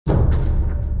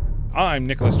I'm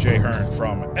Nicholas J. Hearn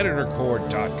from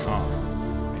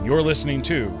EditorCore.com, and you're listening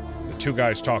to the Two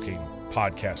Guys Talking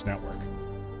Podcast Network.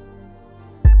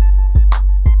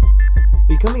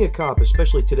 Becoming a cop,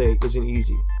 especially today, isn't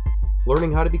easy.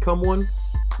 Learning how to become one,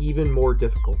 even more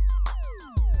difficult.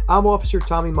 I'm Officer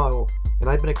Tommy Model, and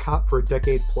I've been a cop for a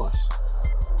decade plus.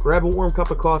 Grab a warm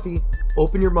cup of coffee,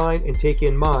 open your mind, and take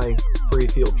in my free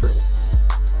field training.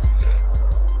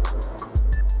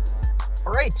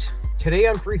 All right, today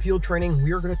on Free Field Training,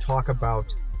 we are going to talk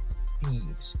about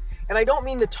thieves. And I don't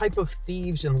mean the type of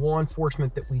thieves in law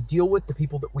enforcement that we deal with, the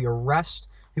people that we arrest,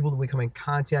 people that we come in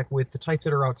contact with, the type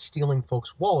that are out stealing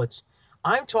folks' wallets.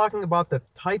 I'm talking about the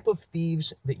type of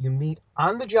thieves that you meet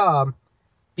on the job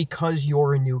because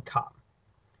you're a new cop.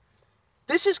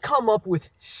 This has come up with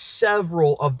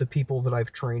several of the people that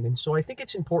I've trained, and so I think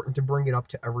it's important to bring it up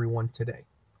to everyone today.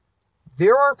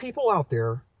 There are people out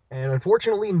there, and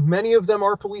unfortunately many of them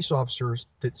are police officers,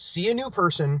 that see a new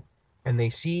person and they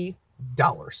see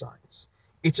dollar signs.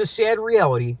 It's a sad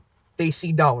reality. They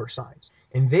see dollar signs,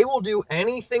 and they will do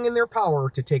anything in their power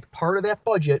to take part of that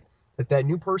budget that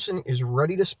new person is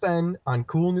ready to spend on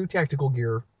cool new tactical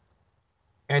gear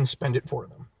and spend it for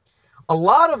them. A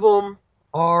lot of them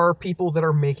are people that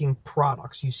are making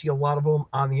products. You see a lot of them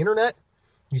on the internet.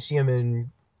 You see them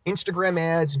in Instagram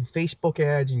ads and Facebook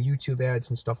ads and YouTube ads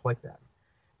and stuff like that.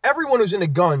 Everyone who's into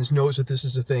guns knows that this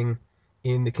is a thing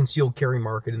in the concealed carry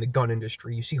market, in the gun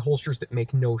industry. You see holsters that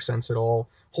make no sense at all.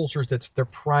 Holsters that's their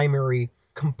primary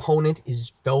component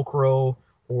is Velcro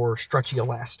or stretchy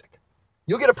elastic.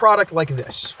 You'll get a product like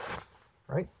this,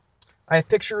 right? I have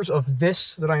pictures of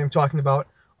this that I am talking about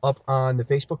up on the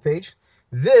Facebook page.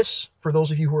 This, for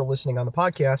those of you who are listening on the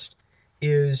podcast,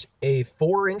 is a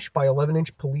 4-inch by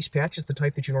 11-inch police patch. It's the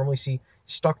type that you normally see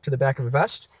stuck to the back of a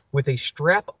vest with a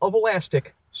strap of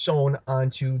elastic sewn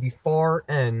onto the far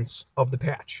ends of the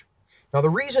patch. Now, the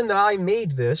reason that I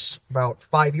made this about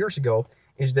 5 years ago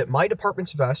is that my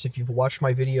department's vest, if you've watched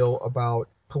my video about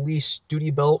police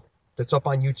duty belt that's up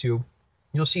on YouTube,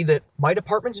 you'll see that my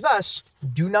department's vests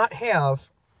do not have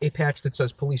a patch that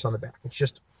says police on the back. It's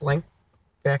just blank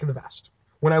back of the vest.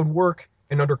 When I would work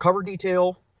an undercover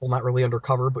detail, well, not really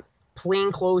undercover, but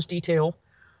plain clothes detail,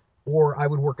 or I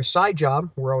would work a side job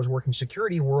where I was working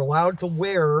security, we're allowed to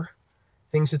wear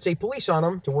things that say police on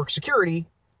them to work security,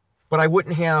 but I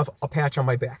wouldn't have a patch on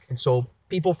my back. And so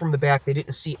people from the back, they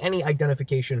didn't see any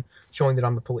identification showing that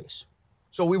I'm the police.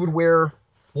 So we would wear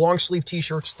long sleeve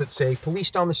t-shirts that say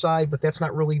police down the side, but that's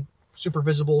not really super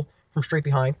visible from straight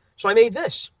behind. So I made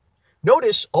this.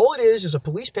 Notice all it is a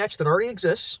police patch that already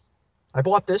exists. I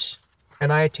bought this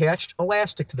and I attached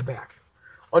elastic to the back.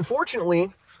 Unfortunately,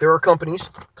 there are companies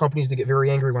that get very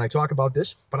angry when I talk about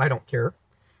this, but I don't care.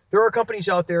 There are companies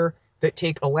out there that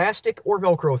take elastic or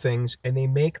Velcro things and they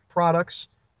make products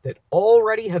that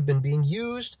already have been being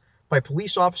used by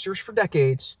police officers for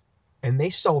decades, and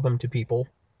they sell them to people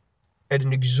at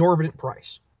an exorbitant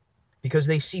price because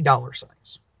they see dollar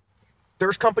signs.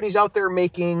 There's companies out there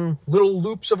making little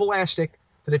loops of elastic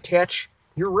that attach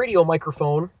your radio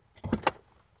microphone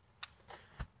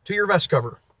to your vest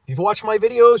cover. If you've watched my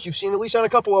videos, you've seen at least on a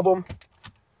couple of them.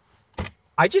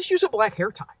 I just use a black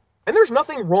hair tie. And there's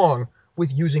nothing wrong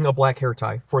with using a black hair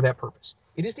tie for that purpose.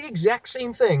 It is the exact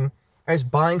same thing as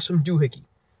buying some doohickey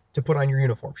to put on your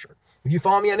uniform shirt. If you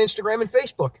follow me on Instagram and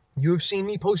Facebook, you have seen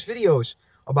me post videos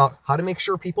about how to make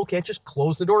sure people can't just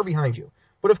close the door behind you.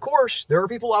 But of course, there are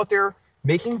people out there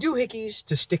making doohickeys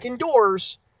to stick in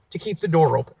doors to keep the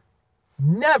door open.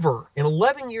 Never in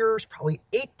 11 years, probably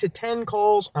 8 to 10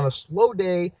 calls on a slow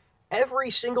day,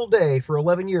 every single day for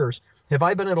 11 years, have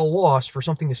I been at a loss for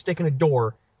something to stick in a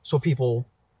door so people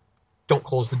don't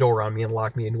close the door on me and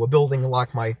lock me into a building and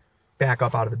lock my back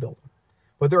up out of the building.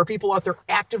 But there are people out there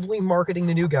actively marketing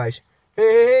to new guys.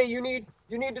 Hey, you need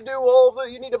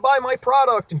to buy my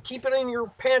product and keep it in your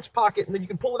pants pocket, and then you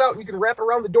can pull it out and you can wrap it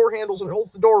around the door handles and it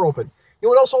holds the door open. You know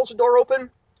what else holds the door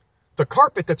open? The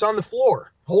carpet that's on the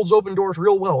floor holds open doors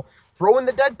real well. Throw in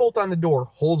the deadbolt on the door,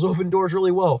 holds open doors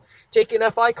really well. Take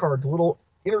an FI card, the little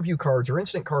interview cards or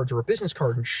incident cards or a business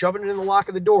card, and shoving it in the lock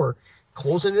of the door,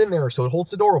 closing it in there so it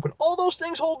holds the door open. All those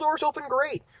things hold doors open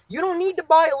great. You don't need to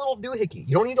buy a little doohickey.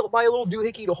 You don't need to buy a little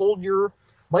doohickey to hold your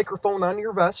microphone on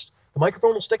your vest. The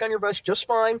microphone will stick on your vest just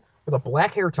fine with a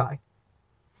black hair tie.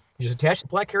 You just attach the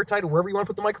black hair tie to wherever you want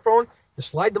to put the microphone, you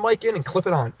slide the mic in and clip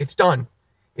it on. It's done.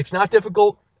 It's not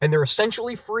difficult, and they're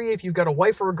essentially free if you've got a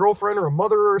wife or a girlfriend or a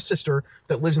mother or a sister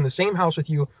that lives in the same house with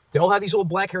you. They all have these little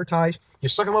black hair ties. You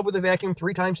suck them up with a vacuum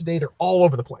 3 times a day. They're all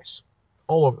over the place.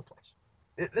 All over the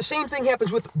place. The same thing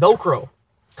happens with Velcro.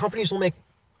 Companies will make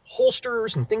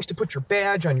holsters and things to put your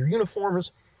badge on your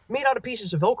uniforms. made out of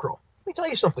pieces of Velcro. Let me tell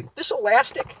you something. This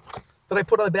elastic that I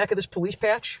put on the back of this police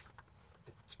patch,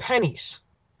 it's pennies.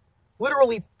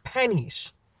 Literally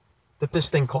pennies that this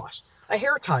thing costs. A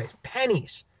hair tie,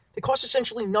 pennies. They cost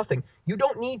essentially nothing. You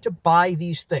don't need to buy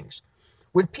these things.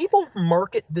 When people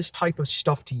market this type of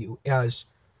stuff to you as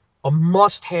a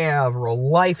must-have or a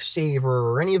lifesaver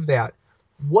or any of that,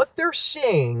 what they're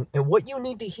saying and what you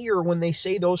need to hear when they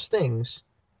say those things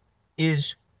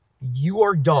is you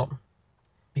are dumb.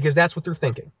 Because that's what they're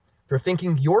thinking. They're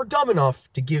thinking you're dumb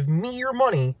enough to give me your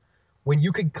money when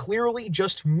you could clearly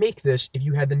just make this if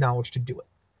you had the knowledge to do it.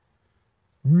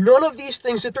 None of these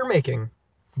things that they're making,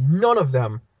 none of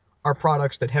them are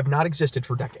products that have not existed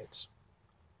for decades.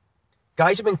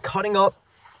 Guys have been cutting up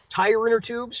tire inner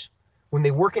tubes when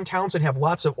they work in towns that have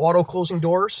lots of auto-closing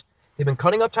doors. They've been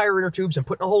cutting up tire inner tubes and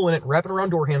putting a hole in it and wrapping around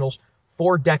door handles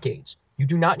for decades. You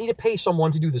do not need to pay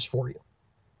someone to do this for you.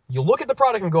 You look at the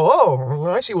product and go, oh,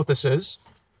 I see what this is.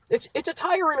 It's a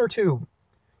tire inner tube.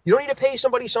 You don't need to pay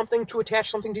somebody something to attach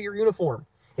something to your uniform.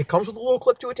 It comes with a little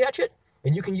clip to attach it,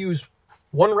 and you can use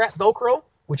one wrap Velcro,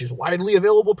 which is widely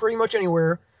available pretty much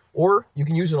anywhere, or you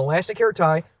can use an elastic hair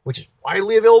tie, which is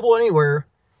widely available anywhere,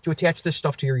 to attach this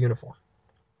stuff to your uniform.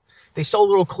 They sell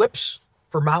little clips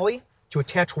for Molly to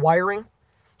attach wiring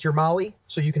to your Molly,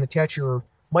 so you can attach your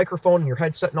microphone and your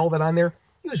headset and all that on there.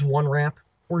 Use one wrap,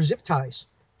 or zip ties.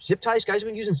 Zip ties, guys have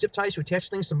been using zip ties to attach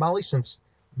things to Molly since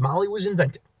Molly was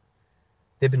invented.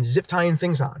 They've been zip tying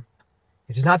things on.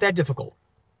 It is not that difficult.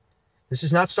 This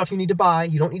is not stuff you need to buy.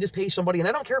 You don't need to pay somebody, and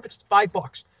I don't care if it's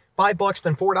 $5. $5,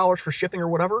 then $4 for shipping or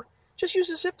whatever. Just use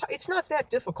a zip tie. It's not that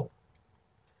difficult.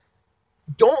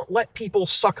 Don't let people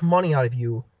suck money out of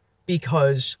you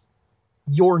because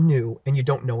you're new and you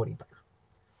don't know any better.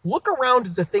 Look around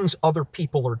at the things other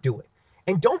people are doing.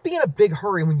 And don't be in a big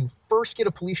hurry when you first get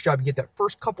a police job, you get that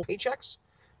first couple paychecks,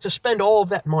 to spend all of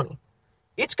that money.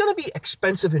 It's going to be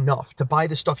expensive enough to buy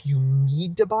the stuff you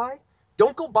need to buy.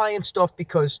 Don't go buying stuff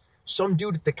because some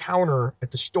dude at the counter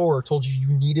at the store told you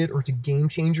you need it, or it's a game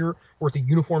changer, or at the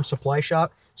uniform supply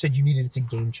shop said you need it, it's a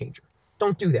game changer.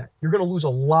 Don't do that. You're going to lose a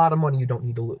lot of money you don't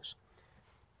need to lose.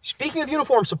 Speaking of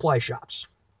uniform supply shops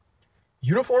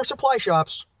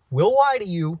will lie to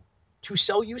you to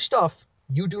sell you stuff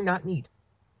you do not need.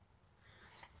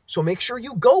 So make sure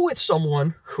you go with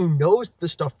someone who knows the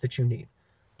stuff that you need.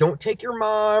 Don't take your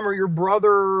mom or your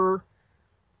brother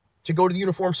to go to the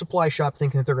uniform supply shop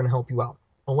thinking that they're going to help you out,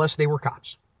 unless they were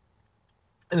cops.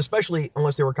 And especially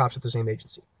unless they were cops at the same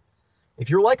agency. If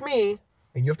you're like me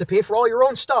and you have to pay for all your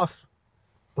own stuff,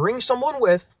 bring someone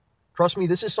with. Trust me,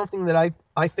 this is something that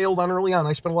I failed on early on.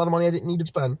 I spent a lot of money I didn't need to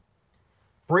spend.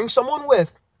 Bring someone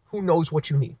with who knows what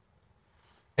you need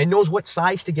and knows what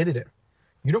size to get it in.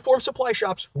 Uniform supply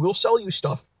shops will sell you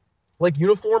stuff like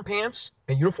uniform pants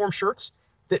and uniform shirts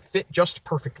that fit just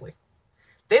perfectly.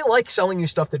 They like selling you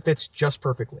stuff that fits just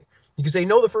perfectly because they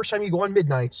know the first time you go on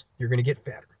midnights, you're going to get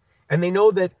fatter. And they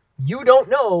know that you don't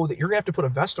know that you're going to have to put a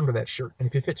vest under that shirt. And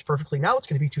if it fits perfectly now, it's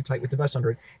going to be too tight with the vest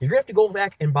under it. You're going to have to go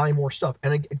back and buy more stuff.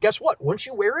 And guess what? Once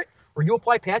you wear it or you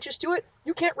apply patches to it,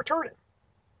 you can't return it.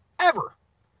 Ever.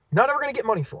 You're not ever going to get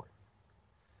money for it.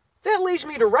 That leads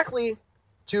me directly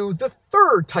to the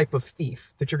third type of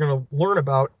thief that you're going to learn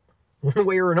about one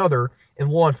way or another in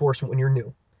law enforcement when you're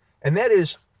new. And that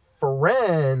is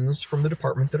friends from the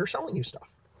department that are selling you stuff.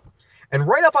 And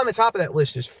right up on the top of that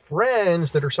list is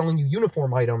friends that are selling you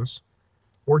uniform items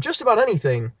or just about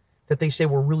anything that they say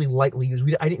were really lightly used.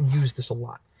 I didn't use this a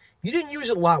lot. If you didn't use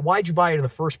it a lot, why'd you buy it in the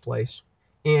first place?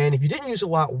 And if you didn't use it a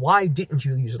lot, why didn't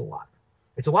you use it a lot?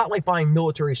 It's a lot like buying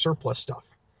military surplus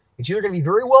stuff. It's either going to be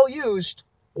very well used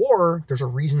or there's a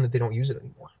reason that they don't use it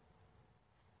anymore.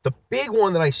 The big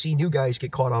one that I see new guys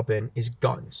get caught up in is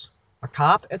guns. A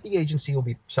cop at the agency will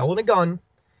be selling a gun,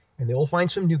 and they will find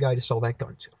some new guy to sell that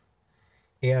gun to.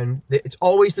 And it's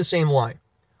always the same line.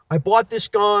 I bought this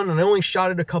gun, and I only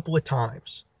shot it a couple of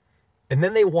times. And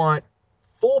then they want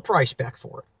full price back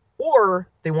for it. Or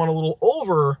they want a little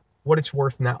over what it's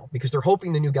worth now, because they're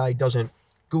hoping the new guy doesn't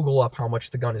Google up how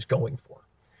much the gun is going for.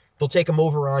 They'll take them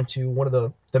over onto one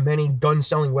of the many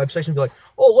gun-selling websites and be like,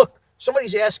 oh, look,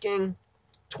 somebody's asking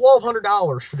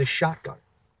 $1,200 for this shotgun.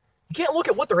 You can't look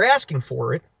at what they're asking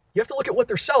for it. You have to look at what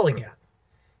they're selling at.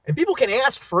 And people can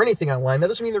ask for anything online. That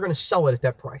doesn't mean they're going to sell it at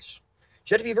that price.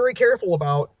 So you have to be very careful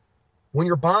about when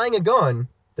you're buying a gun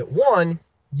that, one,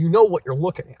 you know what you're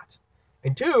looking at.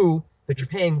 And two, that you're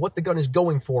paying what the gun is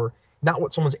going for, not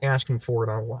what someone's asking for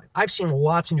it online. I've seen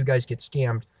lots of new guys get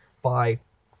scammed by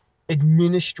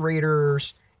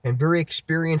administrators and very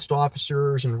experienced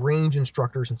officers and range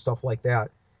instructors and stuff like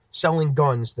that, selling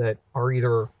guns that are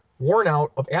either worn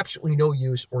out, of absolutely no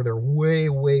use, or they're way,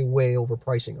 way, way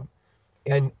overpricing them.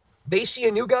 And they see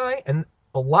a new guy, and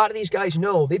a lot of these guys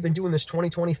know they've been doing this 20,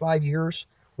 25 years,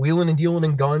 wheeling and dealing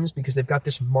in guns, because they've got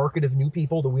this market of new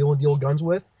people to wheel and deal guns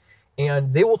with.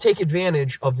 And they will take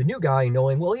advantage of the new guy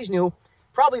knowing, well, he's new,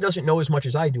 probably doesn't know as much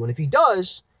as I do. And if he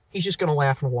does, he's just going to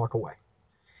laugh and walk away.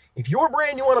 If you're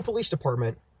brand new on a police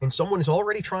department and someone is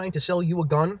already trying to sell you a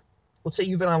gun, let's say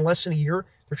you've been on less than a year,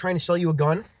 they're trying to sell you a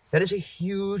gun, that is a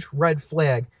huge red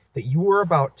flag that you are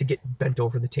about to get bent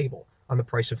over the table on the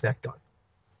price of that gun.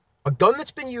 A gun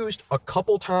that's been used a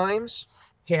couple times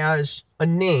has a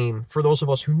name for those of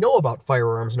us who know about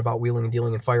firearms and about wheeling and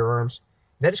dealing in firearms.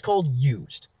 That is called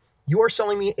used. You are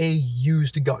selling me a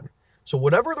used gun. So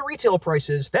whatever the retail price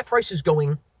is, that price is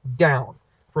going down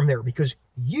from there because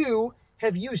you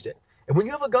have used it. And when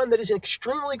you have a gun that is in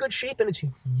extremely good shape and it's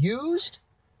used,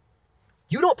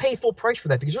 you don't pay full price for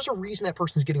that because there's a reason that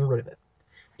person's getting rid of it.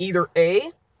 Either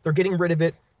A, they're getting rid of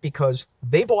it because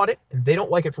they bought it and they don't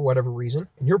like it for whatever reason,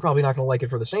 and you're probably not going to like it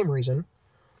for the same reason,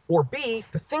 or B,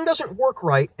 the thing doesn't work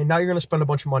right and now you're going to spend a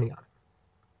bunch of money on it.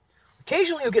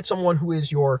 Occasionally you'll get someone who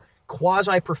is your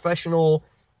quasi-professional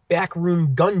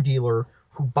backroom gun dealer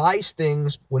who buys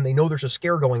things when they know there's a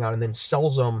scare going on and then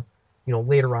sells them,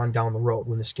 later on down the road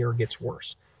when the scare gets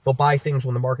worse. They'll buy things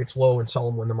when the market's low and sell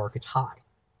them when the market's high.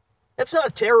 That's not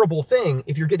a terrible thing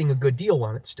if you're getting a good deal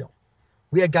on it still.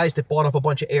 We had guys that bought up a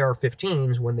bunch of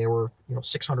AR-15s when they were,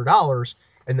 $600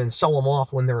 and then sell them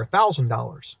off when they're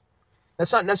 $1,000.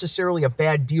 That's not necessarily a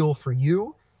bad deal for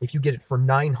you if you get it for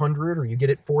 $900 or you get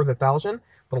it for the $1,000,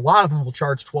 but a lot of them will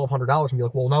charge $1,200 and be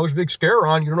like, well, now there's a big scare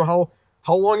on. You don't know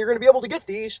how long you're going to be able to get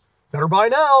these. Better buy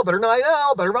now, better buy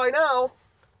now, better buy now.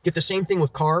 Get the same thing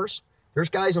with cars. There's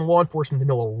guys in law enforcement that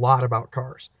know a lot about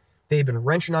cars. They've been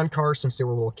wrenching on cars since they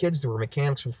were little kids. They were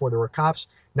mechanics before they were cops.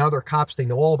 Now they're cops. They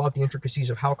know all about the intricacies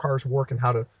of how cars work and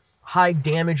how to hide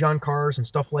damage on cars and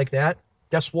stuff like that.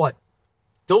 Guess what?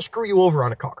 They'll screw you over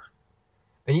on a car.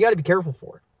 And you got to be careful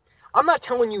for it. I'm not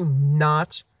telling you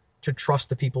not to trust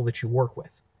the people that you work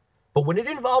with. But when it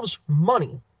involves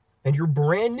money and you're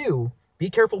brand new, be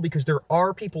careful because there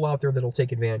are people out there that'll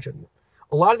take advantage of you.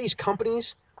 A lot of these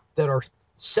companies that are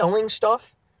selling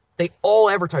stuff, they all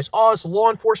advertise, oh, it's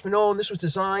law enforcement owned, this was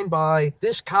designed by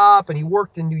this cop, and he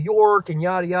worked in New York, and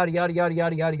yada, yada, yada, yada,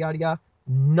 yada, yada, yada, yada.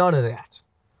 None of that.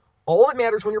 All that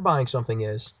matters when you're buying something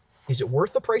is it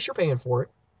worth the price you're paying for it?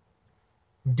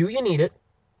 Do you need it?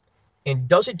 And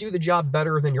does it do the job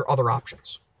better than your other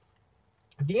options?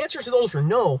 If the answers to those are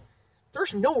no,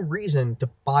 there's no reason to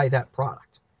buy that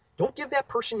product. Don't give that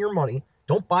person your money.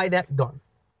 Don't buy that gun.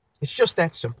 It's just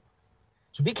that simple.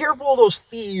 So be careful of those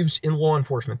thieves in law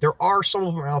enforcement. There are some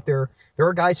of them out there. There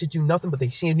are guys that do nothing, but they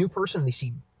see a new person and they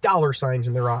see dollar signs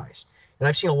in their eyes. And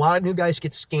I've seen a lot of new guys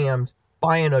get scammed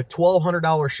buying a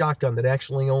 $1,200 shotgun that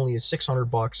actually only is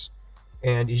 $600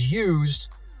 and is used,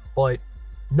 but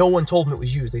no one told them it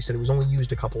was used. They said it was only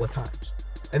used a couple of times.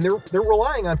 And they're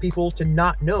relying on people to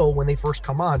not know when they first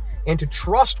come on and to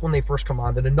trust when they first come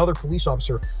on that another police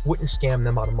officer wouldn't scam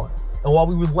them out of money. And while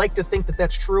we would like to think that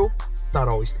that's true, it's not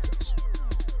always the case.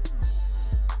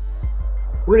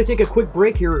 We're going to take a quick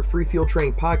break here at Free Field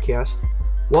Training Podcast.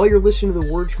 While you're listening to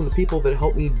the words from the people that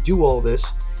help me do all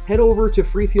this, head over to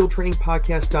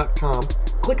freefieldtrainingpodcast.com,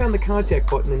 click on the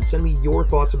contact button, and send me your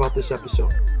thoughts about this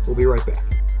episode. We'll be right back.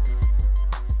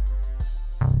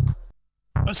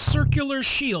 A circular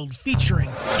shield featuring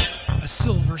a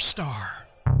silver star.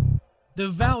 The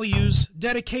values,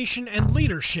 dedication, and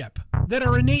leadership that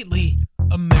are innately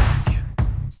American.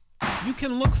 You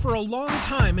can look for a long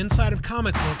time inside of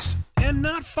comic books and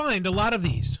not find a lot of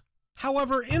these.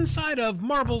 However, inside of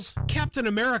Marvel's Captain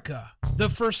America, the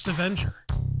First Avenger,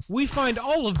 we find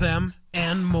all of them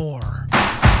and more.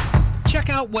 Check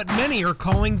out what many are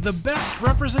calling the best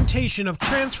representation of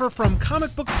transfer from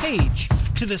comic book page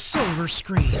to the silver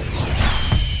screen.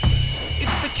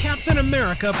 It's the Captain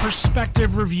America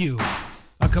Perspective Review,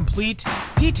 a complete,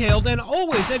 detailed, and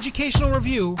always educational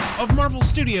review of Marvel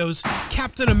Studios'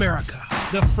 Captain America,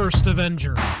 the First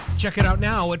Avenger. Check it out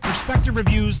now at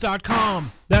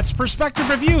perspectivereviews.com. That's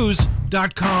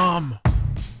perspectivereviews.com.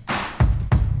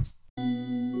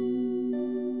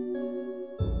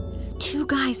 Two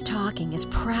Guys Talking is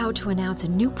proud to announce a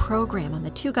new program on the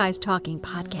Two Guys Talking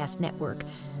podcast network.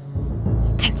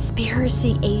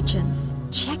 Conspiracy Agents.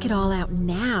 Check it all out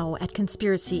now at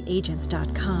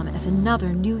conspiracyagents.com as another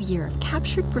new year of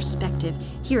captured perspective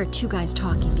here at Two Guys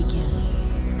Talking begins.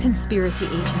 Conspiracy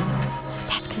Agents.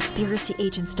 That's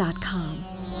conspiracyagents.com.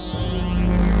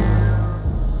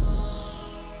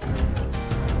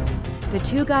 The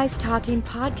Two Guys Talking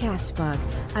podcast bug,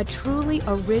 a truly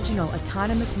original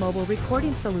autonomous mobile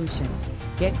recording solution.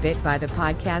 Get bit by the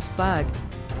podcast bug.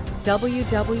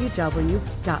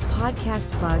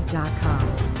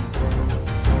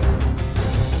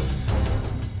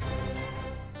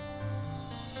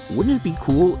 www.podcastbug.com. Wouldn't it be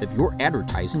cool if your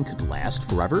advertising could last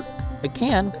forever? It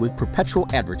can with perpetual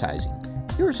advertising.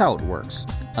 Here's how it works.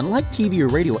 Unlike TV or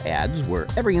radio ads, where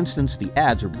every instance the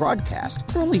ads are broadcast,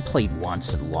 they're only played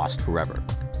once and lost forever.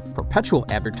 Perpetual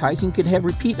advertising could have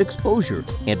repeat exposure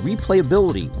and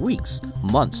replayability weeks,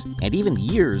 months, and even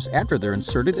years after they're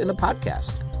inserted in a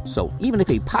podcast. So even if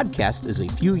a podcast is a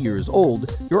few years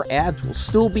old, your ads will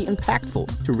still be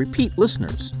impactful to repeat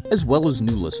listeners, as well as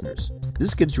new listeners.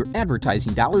 This gives your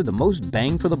advertising dollar the most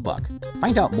bang for the buck.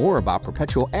 Find out more about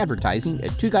perpetual advertising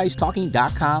at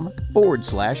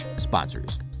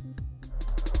twoguystalking.com/sponsors.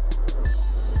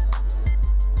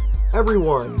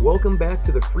 Everyone, welcome back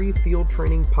to the Free Field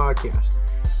Training Podcast.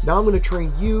 Now I'm going to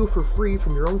train you for free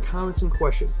from your own comments and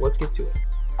questions. Let's get to it.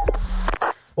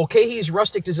 Mulcahy's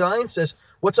Rustic Design says,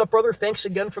 "What's up, brother? Thanks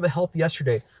again for the help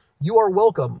yesterday." You are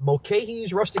welcome.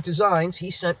 Mulcahy's Rustic Designs,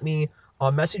 he sent me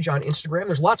a message on Instagram.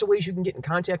 There's lots of ways you can get in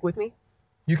contact with me.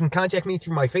 You can contact me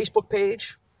through my Facebook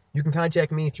page. You can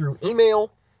contact me through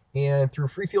email, and through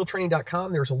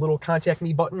freefieldtraining.com, there's a little contact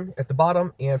me button at the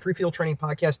bottom, and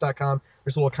freefieldtrainingpodcast.com,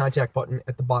 there's a little contact button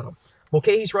at the bottom.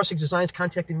 Mulcahy's Rustic Designs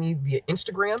contacted me via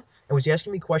Instagram and was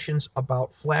asking me questions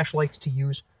about flashlights to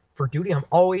use for duty. I'm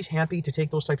always happy to take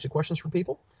those types of questions from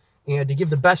people and to give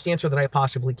the best answer that I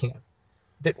possibly can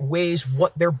that weighs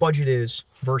what their budget is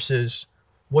versus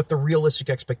what the realistic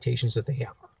expectations that they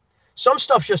have are. Some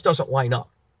stuff just doesn't line up.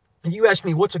 If you ask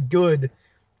me what's a good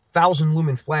 1,000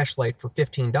 lumen flashlight for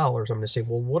 $15, I'm going to say,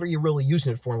 well, what are you really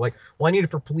using it for? Like, well, I need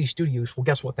it for police duty use. Well,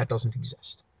 guess what? That doesn't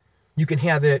exist. You can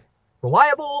have it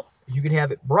reliable, you can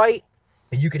have it bright,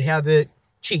 and you can have it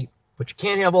cheap, but you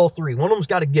can't have all three. One of them's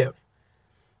got to give.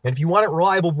 And if you want it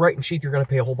reliable, bright, and cheap, you're going to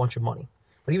pay a whole bunch of money.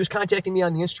 But he was contacting me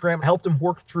on the Instagram. I helped him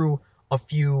work through a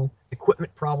few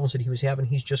equipment problems that he was having.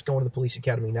 He's just going to the police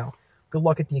academy now. Good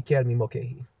luck at the academy,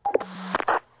 Mulcahy.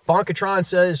 Bonkatron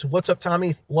says, "What's up,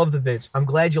 Tommy? Love the vids. I'm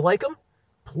glad you like them.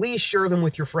 Please share them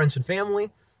with your friends and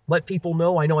family. Let people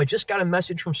know. I know I just got a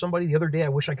message from somebody the other day. I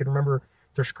wish I could remember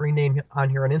their screen name on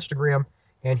here on Instagram.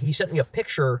 And he sent me a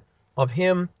picture of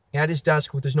him at his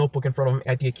desk with his notebook in front of him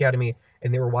at the academy,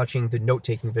 and they were watching the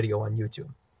note-taking video on YouTube.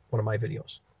 One of my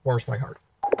videos. Warms my heart.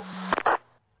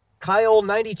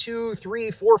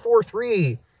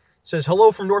 Kyle923443 says,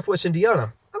 "Hello from Northwest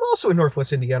Indiana. I'm also in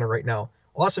Northwest Indiana right now.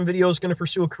 Awesome videos, going to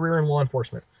pursue a career in law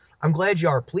enforcement. I'm glad you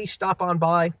are. Please stop on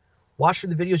by, watch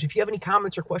through the videos. If you have any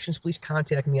comments or questions, please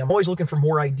contact me. I'm always looking for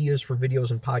more ideas for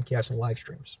videos and podcasts and live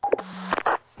streams."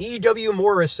 E.W.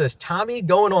 Morris says, "Tommy,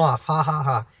 going off. Ha, ha,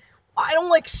 ha. I don't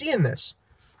like seeing this.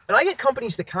 And I get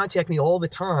companies that contact me all the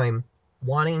time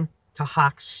wanting to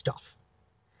hawk stuff.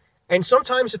 And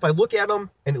sometimes if I look at them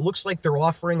and it looks like they're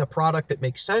offering a product that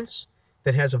makes sense,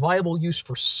 that has a viable use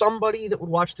for somebody that would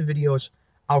watch the videos,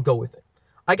 I'll go with it.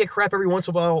 I get crap every once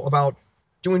in a while about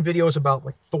doing videos about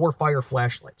like Thor fire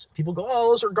flashlights. People go, oh,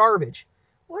 those are garbage.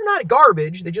 Well, they're not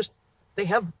garbage. They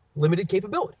have limited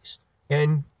capabilities.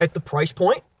 And at the price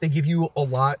point, they give you a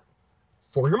lot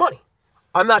for your money.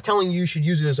 I'm not telling you should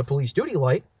use it as a police duty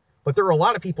light, but there are a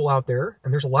lot of people out there,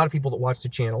 and there's a lot of people that watch the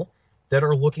channel that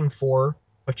are looking for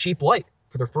a cheap light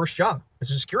for their first job as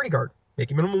a security guard,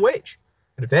 making minimum wage.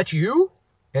 And if that's you,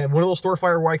 and one of those Thor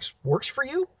fire lights works for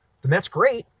you, then that's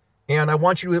great. And I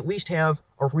want you to at least have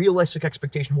a realistic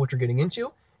expectation of what you're getting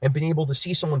into and being able to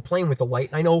see someone playing with the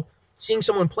light. And I know seeing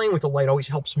someone playing with the light always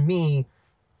helps me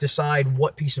decide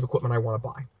what piece of equipment I want to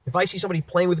buy. If I see somebody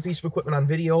playing with a piece of equipment on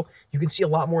video, you can see a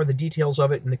lot more of the details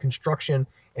of it and the construction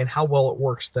and how well it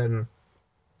works than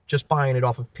just buying it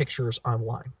off of pictures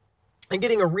online. And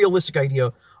getting a realistic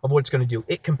idea of what it's going to do,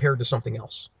 it compared to something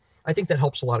else. I think that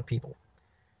helps a lot of people.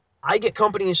 I get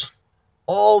companies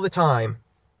all the time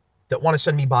that want to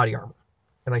send me body armor.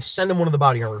 And I send them one of the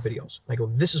body armor videos. And I go,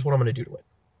 this is what I'm going to do to it.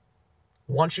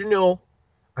 I want you to know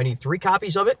I need 3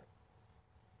 copies of it,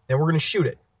 and we're going to shoot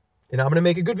it. And I'm going to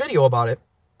make a good video about it,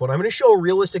 but I'm going to show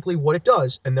realistically what it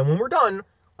does. And then when we're done,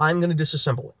 I'm going to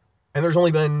disassemble it. And there's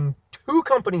only been 2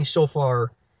 companies so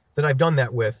far that I've done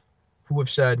that with who have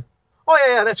said, oh,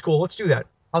 yeah, that's cool. Let's do that.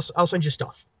 I'll send you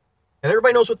stuff. And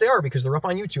everybody knows what they are because they're up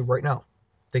on YouTube right now.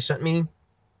 They sent me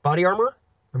body armor,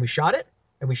 and we shot it,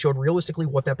 and we showed realistically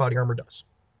what that body armor does.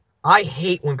 I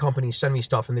hate when companies send me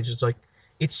stuff, and they're just like,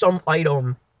 it's some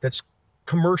item that's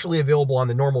commercially available on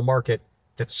the normal market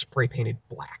that's spray painted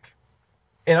black.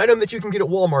 An item that you can get at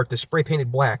Walmart that's spray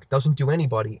painted black doesn't do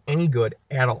anybody any good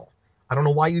at all. I don't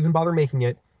know why you even bother making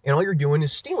it. And all you're doing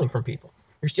is stealing from people.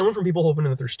 You're stealing from people hoping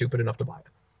that they're stupid enough to buy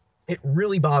it. It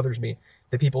really bothers me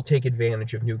that people take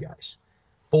advantage of new guys,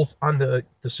 both on the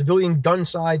civilian gun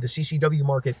side, the CCW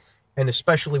market, and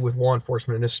especially with law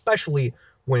enforcement, and especially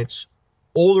when it's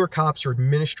older cops or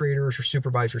administrators or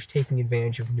supervisors taking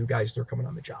advantage of new guys that are coming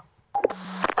on the job.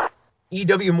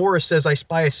 E.W. Morris says, I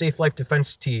spy a Safe Life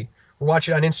Defense tee. We're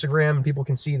watching on Instagram, and people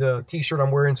can see the t-shirt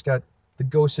I'm wearing. It's got the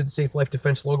Ghosted Safe Life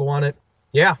Defense logo on it.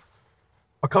 Yeah,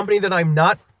 a company that I'm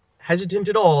not hesitant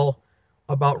at all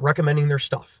about recommending their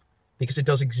stuff, because it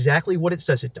does exactly what it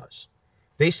says it does.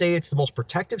 They say it's the most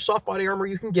protective soft body armor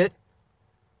you can get,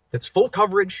 that's full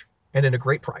coverage, and at a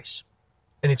great price.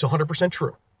 And it's 100%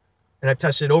 true. And I've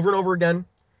tested it over and over again,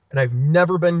 and I've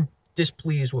never been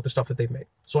displeased with the stuff that they've made.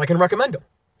 So I can recommend them.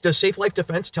 Does Safe Life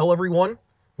Defense tell everyone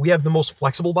we have the most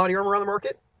flexible body armor on the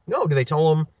market? No. Do they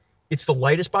tell them it's the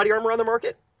lightest body armor on the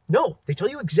market? No. They tell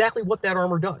you exactly what that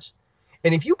armor does.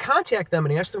 And if you contact them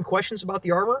and ask them questions about the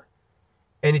armor,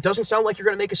 and it doesn't sound like you're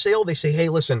going to make a sale, they say, hey,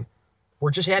 listen, we're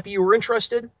just happy you were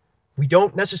interested. We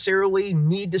don't necessarily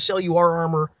need to sell you our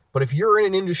armor, but if you're in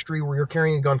an industry where you're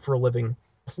carrying a gun for a living,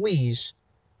 please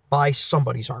buy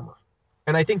somebody's armor.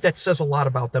 And I think that says a lot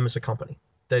about them as a company,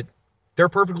 that they're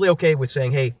perfectly okay with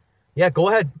saying, hey, yeah, go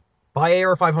ahead, buy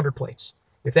AR 500 plates.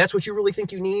 If that's what you really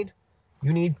think you need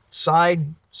side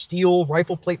steel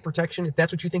rifle plate protection. If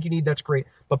that's what you think you need, that's great,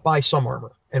 but buy some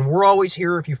armor. And we're always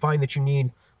here if you find that you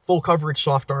need full coverage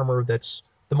soft armor that's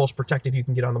the most protective you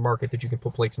can get on the market, that you can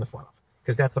put plates in the front of,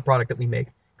 because that's the product that we make,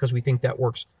 because we think that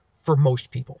works for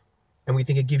most people. And we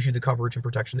think it gives you the coverage and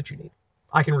protection that you need.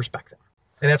 I can respect that.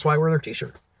 And that's why I wear their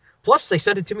t-shirt. Plus, they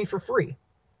sent it to me for free.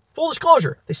 Full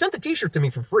disclosure, they sent the t-shirt to me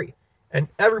for free. And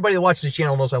everybody that watches the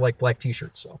channel knows I like black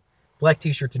t-shirts, so black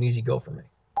t-shirt's an easy go for me.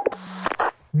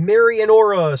 Mary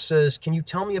Anora says, can you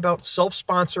tell me about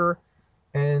self-sponsor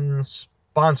and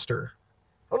sponster?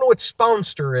 I don't know what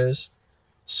sponster is.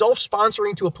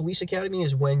 Self-sponsoring to a police academy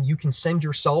is when you can send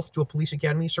yourself to a police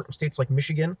academy. Certain states like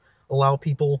Michigan allow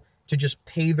people to just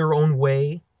pay their own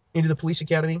way into the police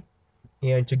academy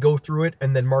and to go through it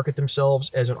and then market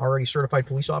themselves as an already certified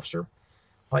police officer.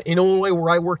 In Illinois,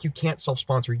 where I work, you can't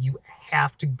self-sponsor. You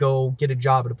have to go get a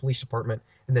job at a police department,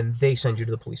 and then they send you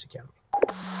to the police academy.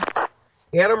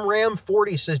 Adam Ram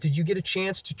 40 says, did you get a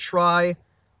chance to try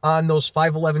on those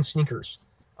 511 sneakers?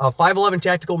 511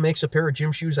 Tactical makes a pair of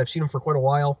gym shoes. I've seen them for quite a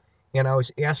while, and I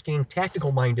was asking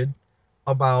Tactical Minded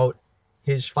about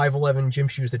his 511 gym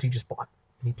shoes that he just bought.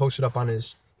 He posted up on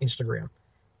his Instagram,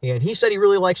 and he said he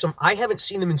really likes them. I haven't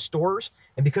seen them in stores,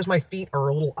 and because my feet are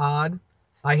a little odd,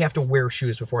 I have to wear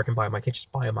shoes before I can buy them. I can't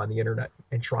just buy them on the internet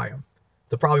and try them.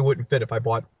 They probably wouldn't fit if I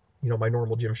bought, my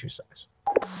normal gym shoe size.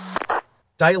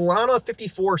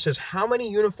 Dilana54 says, how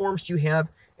many uniforms do you have,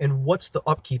 and what's the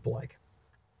upkeep like?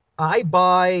 I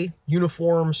buy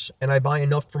uniforms, and I buy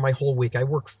enough for my whole week. I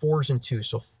work 4s and 2s,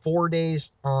 so 4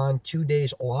 days on, 2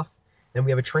 days off. Then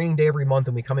we have a training day every month,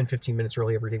 and we come in 15 minutes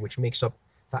early every day, which makes up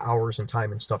the hours and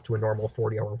time and stuff to a normal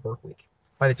 40-hour work week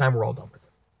by the time we're all done with it.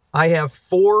 I have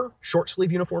 4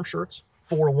 short-sleeve uniform shirts,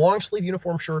 4 long-sleeve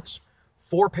uniform shirts,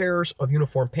 4 pairs of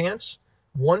uniform pants,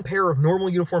 1 pair of normal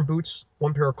uniform boots,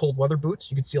 1 pair of cold weather boots.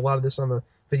 You can see a lot of this on the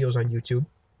videos on YouTube.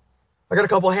 I got a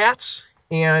couple of hats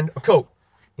and a coat,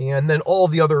 and then all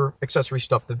the other accessory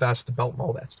stuff, the vest, the belt, and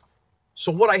all that stuff.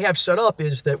 So what I have set up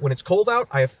is that when it's cold out,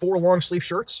 I have 4 long-sleeve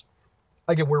shirts.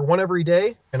 I can wear 1 every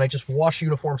day, and I just wash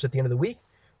uniforms at the end of the week.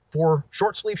 4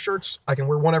 short-sleeve shirts, I can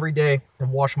wear 1 every day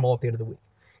and wash them all at the end of the week.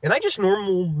 And I just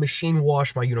normal machine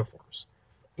wash my uniforms.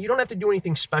 You don't have to do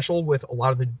anything special with a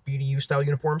lot of the BDU style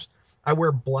uniforms. I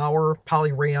wear Blauer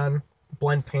poly rayon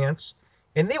blend pants,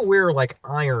 and they wear like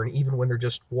iron even when they're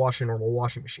just washed in a normal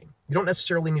washing machine. You don't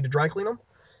necessarily need to dry clean them.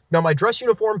 Now my dress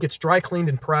uniform gets dry cleaned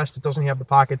and pressed. It doesn't have the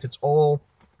pockets. It's all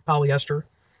polyester.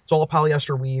 It's all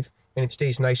polyester weave, and it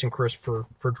stays nice and crisp for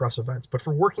dress events. But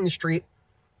for working the street,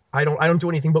 I don't do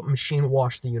anything but machine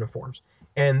wash the uniforms.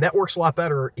 And that works a lot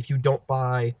better if you don't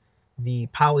buy the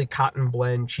poly cotton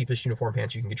blend cheapest uniform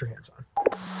pants you can get your hands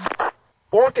on.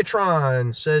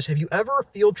 Bonkatron says, have you ever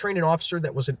field trained an officer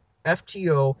that was an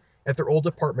FTO at their old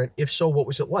department? If so, what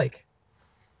was it like?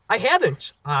 I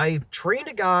haven't. I trained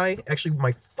a guy, actually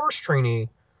my first trainee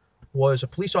was a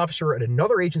police officer at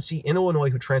another agency in Illinois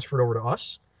who transferred over to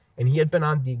us, and he had been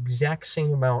on the exact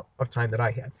same amount of time that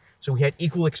I had. So we had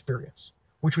equal experience,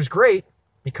 which was great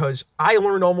because I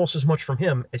learned almost as much from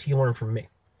him as he learned from me.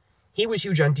 He was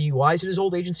huge on DUIs at his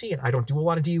old agency, and I don't do a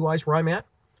lot of DUIs where I'm at.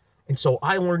 And so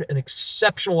I learned an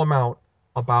exceptional amount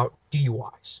about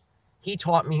DUIs. He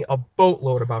taught me a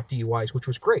boatload about DUIs, which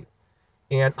was great.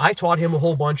 And I taught him a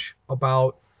whole bunch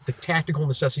about the tactical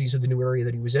necessities of the new area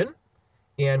that he was in,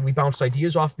 and we bounced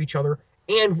ideas off of each other,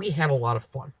 and we had a lot of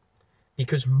fun.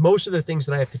 Because most of the things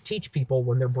that I have to teach people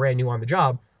when they're brand new on the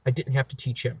job, I didn't have to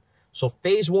teach him. So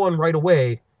phase 1 right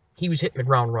away, he was hitting the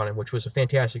ground running, which was a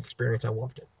fantastic experience. I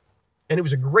loved it. And it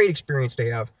was a great experience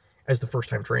to have as the first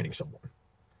time training someone.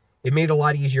 It made it a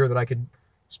lot easier that I could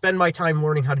spend my time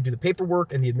learning how to do the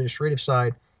paperwork and the administrative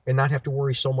side and not have to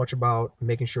worry so much about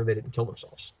making sure they didn't kill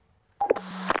themselves.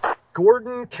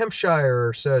 Gordon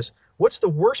Kempshire says, what's the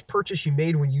worst purchase you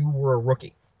made when you were a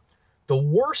rookie? The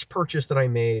worst purchase that I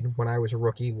made when I was a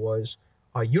rookie was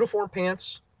uniform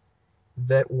pants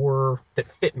that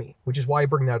fit me, which is why I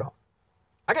bring that up.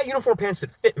 I got uniform pants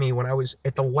that fit me when I was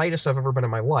at the lightest I've ever been in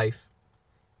my life,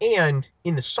 and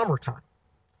in the summertime.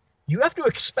 You have to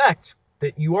expect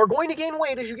that you are going to gain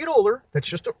weight as you get older. That's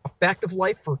just a fact of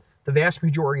life for the vast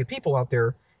majority of people out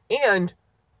there. And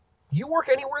you work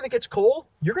anywhere that gets cold,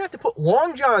 you're going to have to put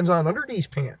long johns on under these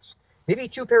pants. Maybe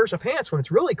 2 pairs of pants when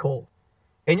it's really cold.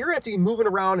 And you're going to have to be moving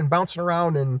around and bouncing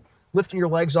around and lifting your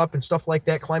legs up and stuff like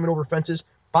that, climbing over fences.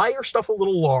 Buy your stuff a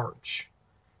little large.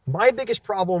 My biggest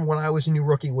problem when I was a new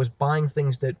rookie was buying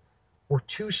things that were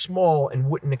too small and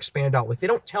wouldn't expand out. Like, they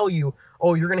don't tell you,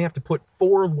 oh, you're going to have to put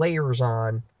 4 layers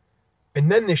on, and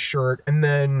then this shirt, and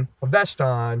then a vest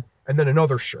on, and then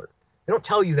another shirt. They don't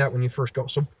tell you that when you first go.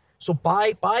 So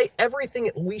buy everything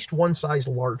at least one size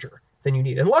larger than you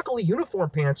need. And luckily, uniform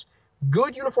pants,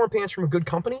 good uniform pants from a good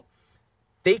company,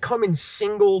 they come in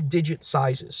single-digit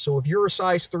sizes. So if you're a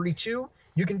size 32,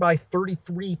 you can buy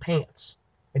 33 pants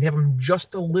and have them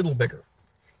just a little bigger.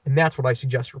 And that's what I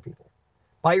suggest for people.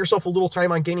 Buy yourself a little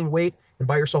time on gaining weight, and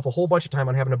buy yourself a whole bunch of time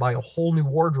on having to buy a whole new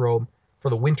wardrobe for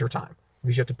the winter time,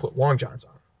 because you have to put long johns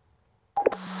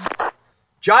on.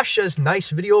 Josh says,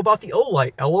 nice video about the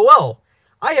O-Light, LOL.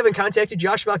 I haven't contacted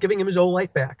Josh about giving him his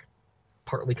O-Light back,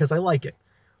 partly because I like it.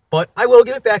 But I will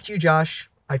give it back to you, Josh.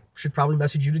 I should probably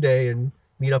message you today and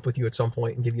meet up with you at some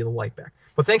point and give you the light back.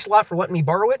 But thanks a lot for letting me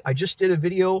borrow it. I just did a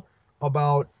video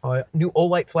about a new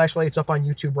O-Light flashlight. It's up on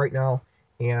YouTube right now.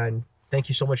 And thank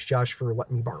you so much, Josh, for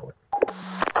letting me borrow it.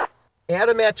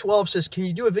 Adam at 12 says, can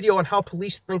you do a video on how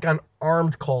police think on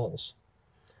armed calls?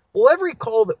 Well, every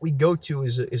call that we go to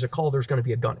is a call there's going to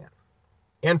be a gun at.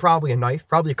 And probably a knife,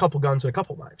 probably a couple guns and a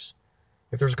couple knives.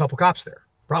 If there's a couple cops there.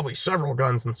 Probably several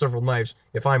guns and several knives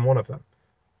if I'm one of them.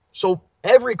 So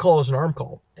every call is an armed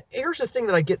call. Here's the thing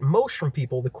that I get most from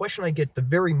people. The question I get the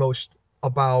very most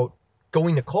about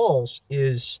going to calls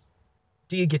is,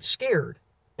 do you get scared?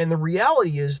 And the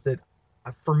reality is that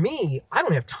for me, I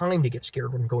don't have time to get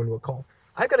scared when I'm going to a call.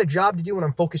 I've got a job to do and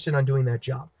I'm focusing on doing that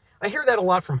job. I hear that a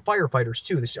lot from firefighters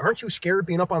too. They say, aren't you scared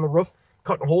being up on the roof,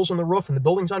 cutting holes in the roof and the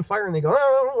building's on fire? And they go,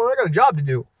 oh, well, I got a job to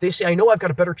do. They say, I know I've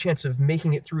got a better chance of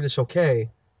making it through this okay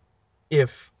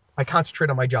if I concentrate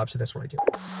on my job, so that's what I do.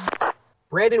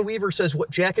 Brandon Weaver says, what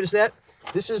jacket is that?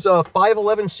 This is a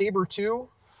 511 Sabre 2.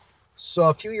 It's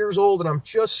a few years old, and I'm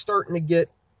just starting to get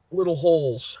little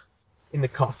holes in the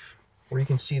cuff where you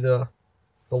can see the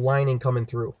lining coming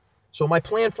through. So my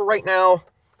plan for right now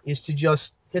is to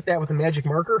just hit that with a magic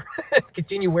marker,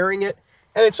 continue wearing it,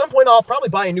 and at some point I'll probably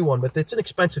buy a new one, but it's an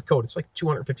expensive coat. It's like a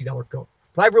 $250 coat.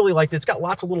 But I really liked it. It's got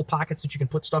lots of little pockets that you can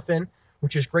put stuff in,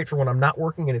 which is great for when I'm not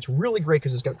working, and it's really great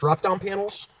because it's got drop-down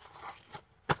panels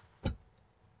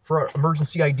for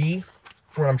emergency ID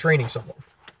for when I'm training someone.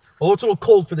 Although it's a little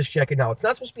cold for this jacket now. It's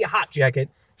not supposed to be a hot jacket,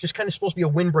 just kind of supposed to be a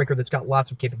windbreaker that's got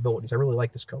lots of capabilities. I really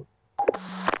like this coat.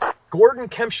 Gordon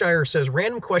Kempshire says,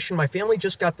 random question, my family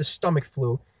just got the stomach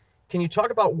flu. Can you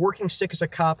talk about working sick as a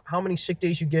cop, how many sick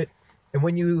days you get, and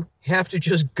when you have to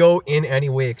just go in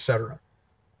anyway, etc.?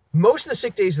 Most of the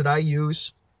sick days that I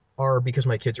use are because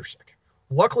my kids are sick.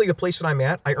 Luckily, the place that I'm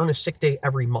at, I earn a sick day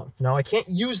every month. Now, I can't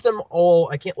use them all.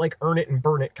 I can't, like, earn it and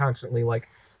burn it constantly, like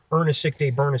earn a sick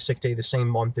day, burn a sick day the same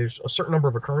month. There's a certain number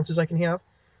of occurrences I can have,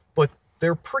 but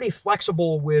they're pretty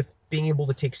flexible with being able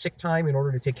to take sick time in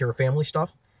order to take care of family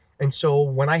stuff. And so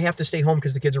when I have to stay home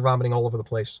because the kids are vomiting all over the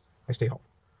place, I stay home.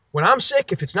 When I'm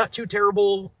sick, if it's not too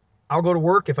terrible, I'll go to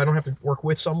work if I don't have to work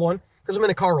with someone. Because I'm in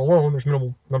a car alone, there's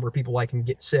minimal number of people I can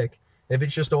get sick. And if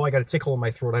it's just, I got a tickle in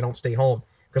my throat, I don't stay home.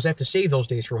 Because I have to save those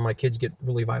days for when my kids get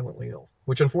really violently ill.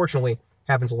 Which unfortunately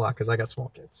happens a lot because I got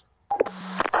small kids.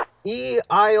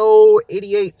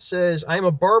 EIO88 says, I'm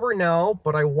a barber now,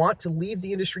 but I want to leave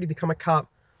the industry to become a cop.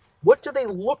 What do they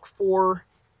look for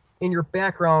in your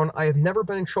background? I have never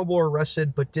been in trouble or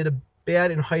arrested, but did a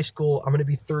bad in high school. I'm going to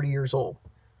be 30 years old.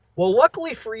 Well,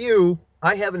 luckily for you,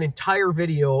 I have an entire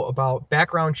video about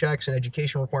background checks and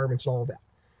education requirements and all of that.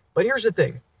 But here's the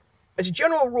thing. As a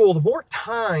general rule, the more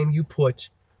time you put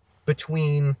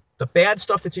between the bad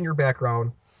stuff that's in your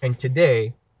background and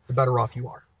today, the better off you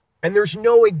are. And there's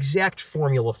no exact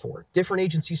formula for it. Different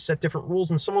agencies set different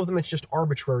rules, and some of them it's just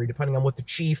arbitrary depending on what the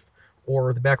chief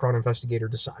or the background investigator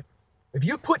decide. If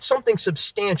you put something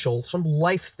substantial, some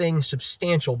life thing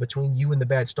substantial between you and the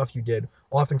bad stuff you did,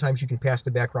 oftentimes you can pass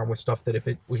the background with stuff that if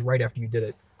it was right after you did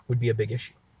it would be a big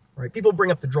issue. Right? People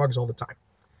bring up the drugs all the time.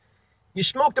 You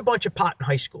smoked a bunch of pot in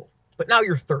high school, but now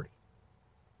you're 30.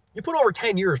 You put over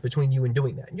 10 years between you and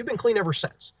doing that. And you've been clean ever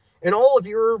since. And all of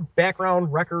your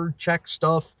background, record, check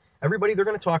stuff, everybody they're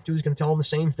going to talk to is going to tell them the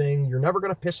same thing. You're never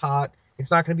going to piss hot.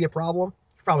 It's not going to be a problem.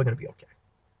 You're probably going to be okay.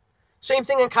 Same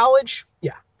thing in college.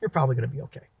 Yeah, you're probably going to be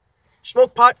okay.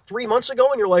 Smoked pot 3 months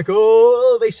ago and you're like,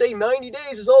 oh, they say 90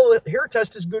 days is all the hair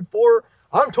test is good for.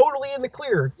 I'm totally in the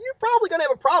clear. You're probably going to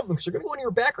have a problem because they're going to go into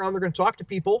your background. They're going to talk to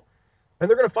people. And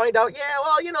they're going to find out, yeah,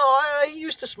 well, I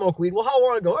used to smoke weed. Well, how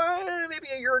long ago? Maybe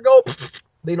a year ago.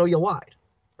 They know you lied.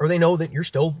 Or they know that you're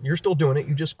still doing it.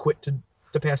 You just quit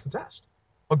to pass the test.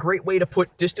 A great way to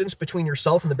put distance between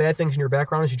yourself and the bad things in your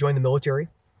background is you join the military.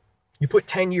 You put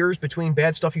 10 years between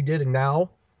bad stuff you did and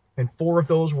now, and 4 of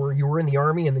those were you were in the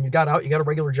Army, and then you got out, you got a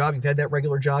regular job, you've had that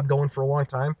regular job going for a long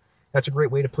time. That's a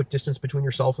great way to put distance between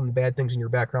yourself and the bad things in your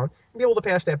background and be able to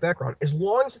pass that background, as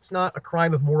long as it's not a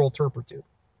crime of moral turpitude.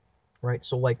 Right?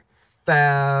 So like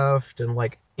theft and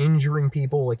like injuring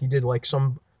people, like you did like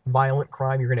some violent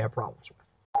crime, you're going to have problems with.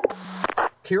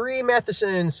 Kerry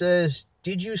Matheson says,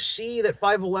 did you see that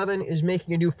 511 is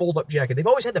making a new fold-up jacket? They've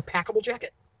always had the packable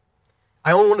jacket.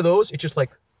 I own one of those. It just like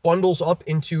bundles up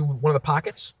into one of the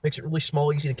pockets, makes it really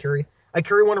small, easy to carry. I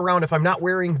carry one around if I'm not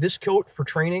wearing this coat for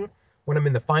training, when I'm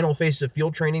in the final phases of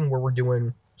field training where we're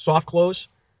doing soft close.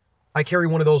 I carry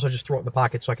one of those. I just throw it in the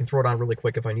pocket so I can throw it on really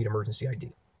quick if I need emergency ID.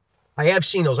 I have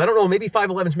seen those. I don't know, maybe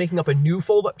 511's making up a new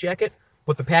fold-up jacket,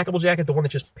 but the packable jacket, the one that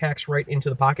just packs right into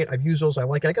the pocket, I've used those. I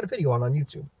like it. I got a video on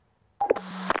YouTube.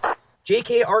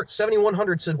 JK Art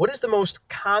 7100 said, what is the most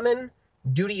common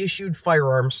duty-issued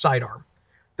firearm sidearm?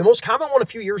 The most common one a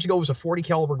few years ago was a 40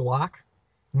 caliber Glock.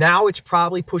 Now it's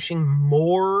probably pushing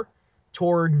more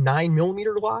toward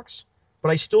 9mm Glocks,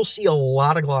 but I still see a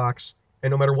lot of Glocks,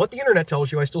 and no matter what the internet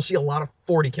tells you, I still see a lot of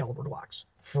 40 caliber Glocks.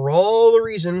 For all the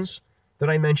reasons that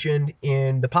I mentioned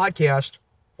in the podcast,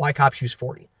 Why Cops Use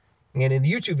 40, and in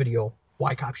the YouTube video,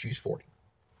 Why Cops Use 40.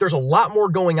 There's a lot more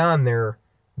going on there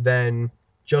than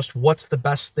just what's the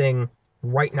best thing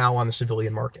right now on the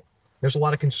civilian market. There's a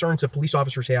lot of concerns that police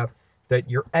officers have that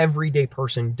your everyday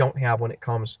person don't have when it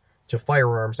comes to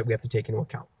firearms that we have to take into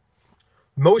account.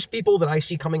 Most people that I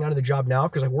see coming out of the job now,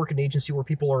 because I work in an agency where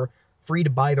people are free to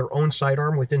buy their own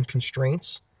sidearm within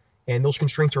constraints, and those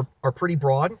constraints are pretty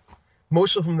broad.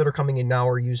 Most of them that are coming in now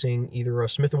are using either a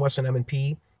Smith & Wesson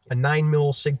M&P, a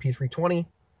 9mm SIG P320,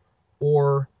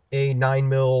 or a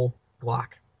 9mm Glock,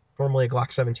 normally a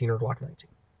Glock 17 or Glock 19.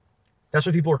 That's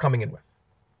what people are coming in with.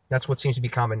 That's what seems to be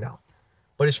common now.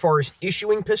 But as far as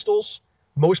issuing pistols,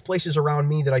 most places around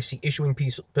me that I see issuing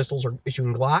pistols are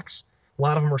issuing Glocks. A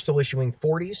lot of them are still issuing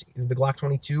 40s, either the Glock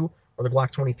 22 or the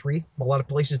Glock 23. A lot of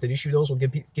places that issue those will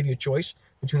give you a choice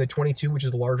between the 22, which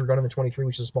is the larger gun, and the 23,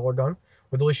 which is a smaller gun.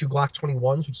 Or they'll issue Glock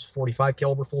 21s, which is 45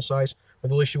 caliber full size, or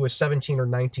they'll issue a 17 or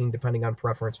 19, depending on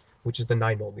preference, which is the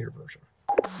 9mm version.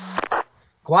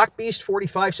 Glock Beast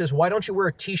 45 says, why don't you wear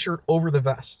a t-shirt over the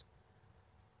vest?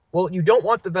 Well, you don't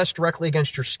want the vest directly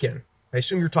against your skin. I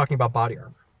assume you're talking about body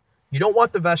armor. You don't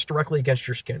want the vest directly against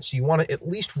your skin, so you want at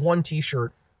least one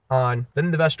t-shirt on,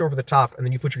 then the vest over the top, and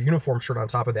then you put your uniform shirt on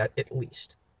top of that at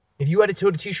least. If you had to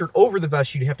put a t-shirt over the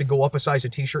vest, you'd have to go up a size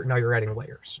of t-shirt, and now you're adding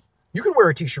layers. You can wear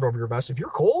a t-shirt over your vest. If you're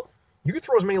cold, you can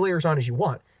throw as many layers on as you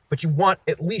want, but you want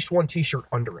at least one t-shirt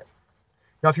under it.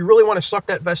 Now, if you really want to suck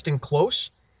that vest in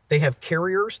close, they have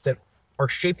carriers that are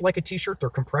shaped like a t-shirt. They're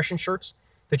compression shirts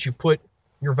that you put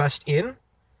your vest in,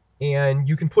 and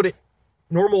you can put it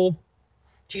normal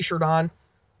t-shirt on,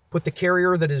 put the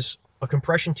carrier that is a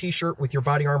compression t-shirt with your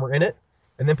body armor in it,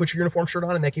 and then put your uniform shirt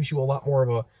on, and that gives you a lot more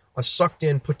of a sucked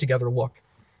in, put together look.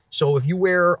 So if you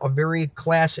wear a very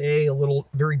class A, a little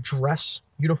very dress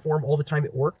uniform all the time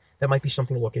at work, that might be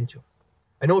something to look into.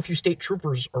 I know a few state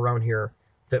troopers around here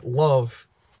that love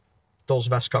those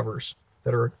vest covers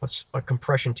that are a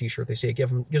compression t-shirt. They say it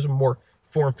gives them a more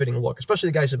form-fitting look, especially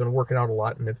the guys that have been working out a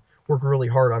lot and have worked really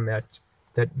hard on that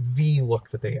V look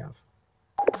that they have.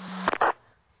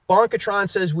 Bonkatron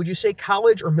says, would you say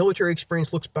college or military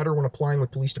experience looks better when applying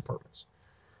with police departments?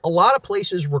 A lot of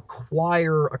places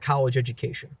require a college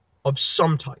education of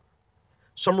some type.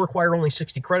 Some require only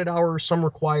 60 credit hours. Some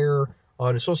require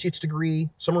an associate's degree.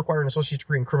 Some require an associate's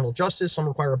degree in criminal justice. Some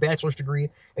require a bachelor's degree.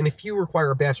 And a few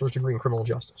require a bachelor's degree in criminal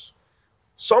justice.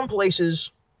 Some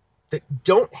places that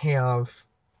don't have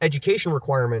education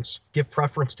requirements give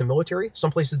preference to military.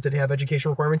 Some places that have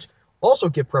education requirements also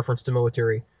give preference to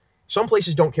military. Some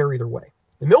places don't care either way.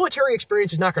 The military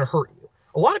experience is not going to hurt you.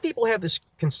 A lot of people have this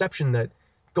conception that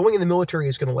going in the military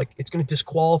is going to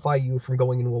disqualify you from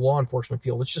going into a law enforcement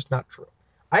field. It's just not true.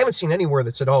 I haven't seen anywhere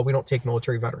that said, oh, we don't take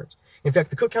military veterans. In fact,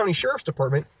 the Cook County Sheriff's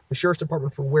Department, the Sheriff's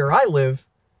Department for where I live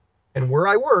and where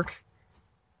I work,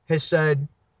 has said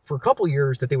for a couple of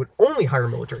years that they would only hire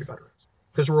military veterans,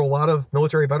 because there were a lot of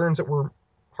military veterans that were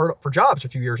hard up for jobs a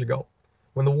few years ago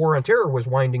when the war on terror was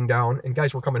winding down and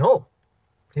guys were coming home.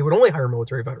 They would only hire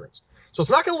military veterans. So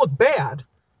it's not going to look bad,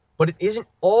 but it isn't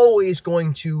always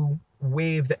going to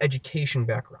waive the education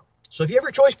background. So if you have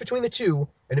your choice between the two,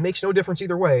 and it makes no difference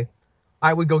either way,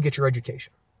 I would go get your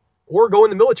education. Or go in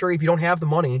the military if you don't have the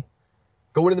money.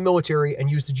 Go into the military and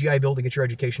use the GI Bill to get your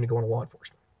education to go into law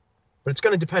enforcement. But it's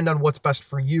going to depend on what's best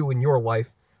for you in your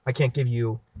life. I can't give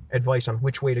you advice on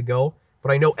which way to go,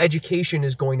 but I know education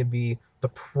is going to be the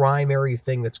primary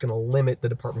thing that's going to limit the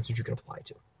departments that you can apply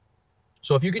to.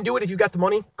 So if you can do it, if you've got the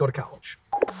money, go to college.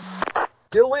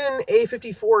 Dylan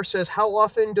A54 says, how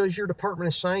often does your department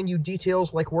assign you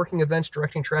details like working events,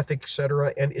 directing traffic,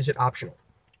 etc., and is it optional?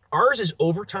 Ours is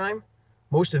overtime.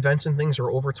 Most events and things are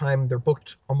overtime. They're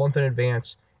booked a month in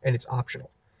advance, and it's optional.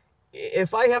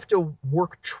 If I have to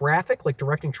work traffic, like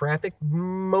directing traffic,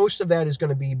 most of that is going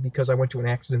to be because I went to an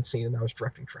accident scene and I was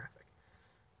directing traffic.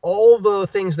 All the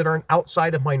things that aren't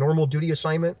outside of my normal duty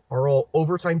assignment are all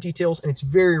overtime details, and it's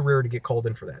very rare to get called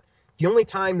in for that. The only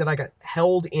time that I got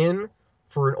held in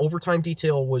for an overtime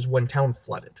detail was when town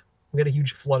flooded. We had a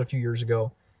huge flood a few years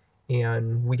ago,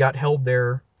 and we got held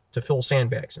there to fill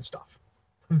sandbags and stuff.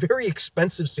 Very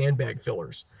expensive sandbag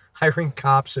fillers, hiring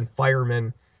cops and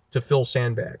firemen to fill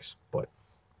sandbags, but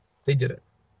they did it.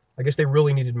 I guess they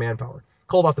really needed manpower.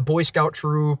 Called out the Boy Scout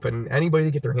troop and anybody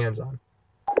to get their hands on.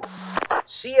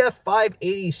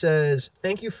 CF580 says,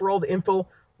 thank you for all the info.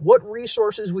 What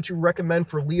resources would you recommend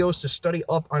for Leos to study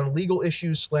up on legal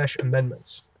issues /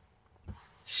 amendments?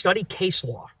 Study case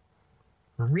law.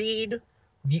 Read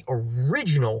the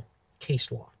original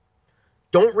case law.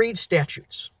 Don't read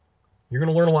statutes. You're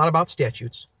going to learn a lot about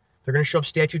statutes. They're going to shove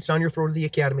statutes down your throat at the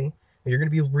academy, and you're going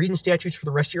to be reading statutes for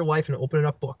the rest of your life and opening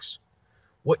up books.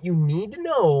 What you need to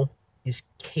know is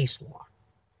case law.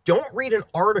 Don't read an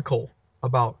article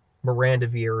about Miranda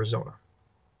v. Arizona.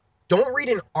 Don't read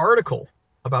an article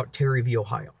about Terry v.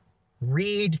 Ohio.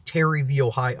 Read Terry v.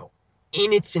 Ohio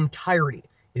in its entirety.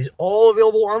 It is all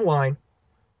available online.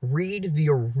 Read the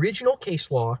original case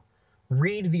law.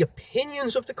 Read the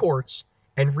opinions of the courts,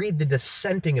 and read the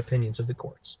dissenting opinions of the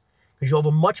courts, because you'll have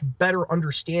a much better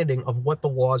understanding of what the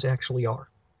laws actually are.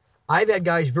 I've had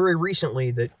guys very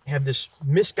recently that have this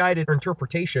misguided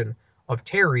interpretation of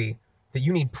Terry that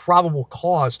you need probable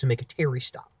cause to make a Terry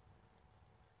stop.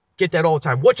 Get that all the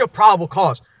time. What's your probable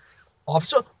cause?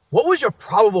 Officer, what was your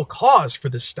probable cause for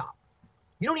this stop?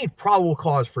 You don't need probable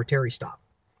cause for a Terry stop.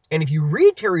 And if you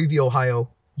read Terry v. Ohio,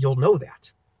 you'll know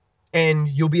that. And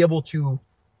you'll be able to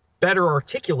better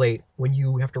articulate when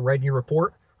you have to write in your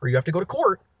report or you have to go to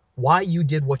court why you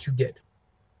did what you did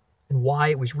and why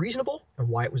it was reasonable and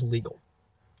why it was legal.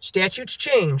 Statutes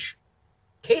change,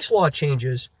 case law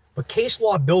changes, but case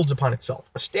law builds upon itself.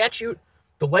 A statute,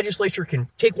 the legislature can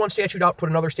take one statute out, put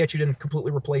another statute in, and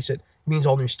completely replace it. It means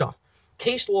all new stuff.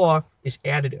 Case law is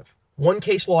additive. One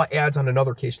case law adds on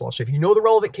another case law. So if you know the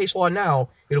relevant case law now,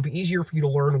 it'll be easier for you to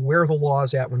learn where the law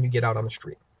is at when you get out on the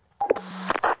street.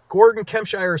 Gordon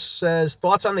Kempshire says,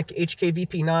 thoughts on the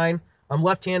HKVP9? I'm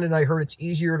left-handed and I heard it's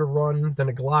easier to run than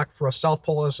a Glock for us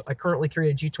southpaws. I currently carry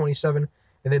a G27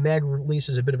 and the mag release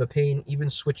is a bit of a pain, even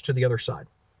switch to the other side.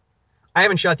 I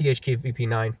haven't shot the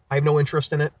HKVP9. I have no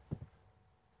interest in it.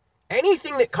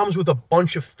 Anything that comes with a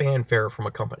bunch of fanfare from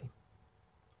a company,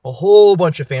 a whole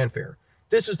bunch of fanfare,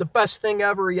 this is the best thing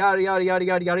ever, yada, yada, yada,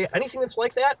 yada, yada, anything that's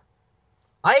like that,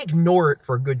 I ignore it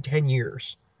for a good 10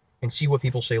 years and see what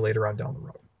people say later on down the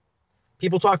road.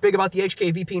 People talk big about the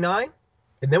HKVP9,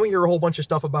 and then we hear a whole bunch of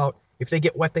stuff about if they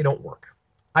get wet, they don't work.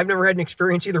 I've never had an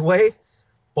experience either way,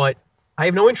 but I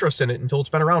have no interest in it until it's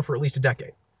been around for at least a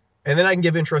decade. And then I can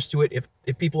give interest to it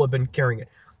if people have been carrying it.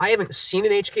 I haven't seen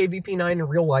an HKVP9 in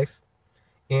real life,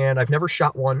 and I've never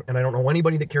shot one, and I don't know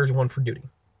anybody that carries one for duty.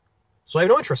 So I have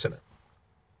no interest in it.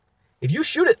 If you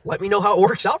shoot it, let me know how it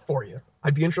works out for you.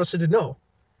 I'd be interested to know.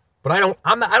 But I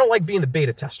don't like being the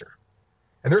beta tester.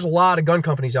 And there's a lot of gun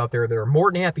companies out there that are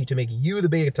more than happy to make you the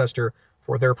beta tester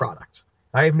for their product.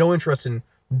 I have no interest in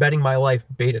betting my life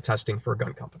beta testing for a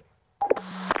gun company.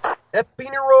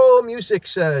 Epinero Music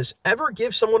says, ever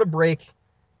give someone a break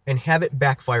and have it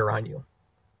backfire on you?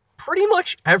 Pretty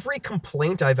much every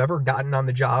complaint I've ever gotten on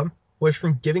the job was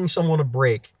from giving someone a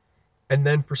break. And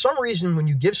then for some reason, when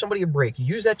you give somebody a break, you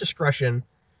use that discretion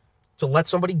to let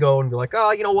somebody go and be like,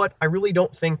 oh, you know what? I really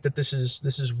don't think that this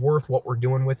is worth what we're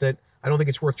doing with it. I don't think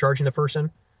it's worth charging the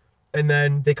person. And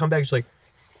then they come back and it's like,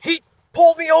 he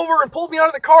pulled me over and pulled me out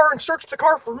of the car and searched the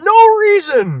car for no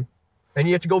reason. And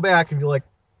you have to go back and be like,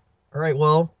 all right,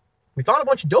 well, we found a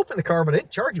bunch of dope in the car, but I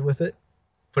didn't charge you with it.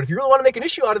 But if you really want to make an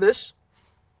issue out of this,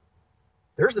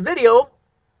 there's the video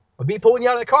of me pulling you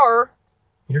out of the car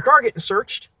and your car getting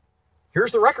searched.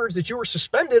 Here's the records that you were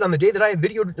suspended on the day that I have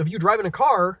video of you driving a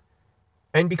car.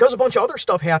 And because a bunch of other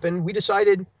stuff happened, we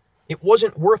decided it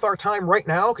wasn't worth our time right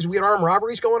now, because we had armed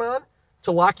robberies going on,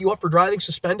 to lock you up for driving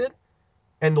suspended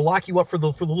and to lock you up for the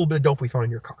little bit of dope we found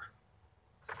in your car.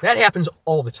 That happens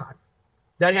all the time.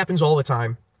 That happens all the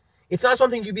time. It's not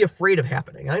something you'd be afraid of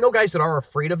happening. And I know guys that are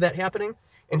afraid of that happening,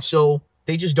 and so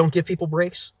they just don't give people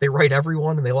breaks. They write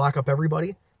everyone and they lock up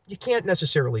everybody. You can't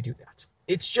necessarily do that.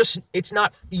 It's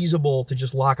not feasible to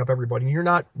just lock up everybody. You're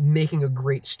not making a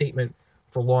great statement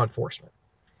for law enforcement.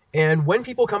 And when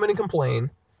people come in and complain,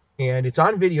 and it's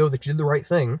on video that you did the right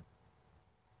thing,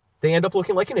 they end up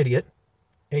looking like an idiot,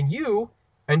 and you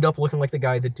end up looking like the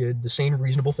guy that did the same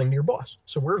reasonable thing to your boss.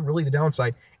 So where's really the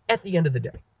downside at the end of the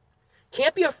day?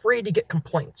 Can't be afraid to get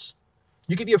complaints.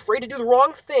 You could be afraid to do the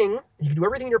wrong thing. You can do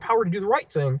everything in your power to do the right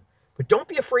thing, but don't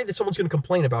be afraid that someone's going to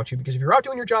complain about you, because if you're out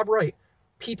doing your job right,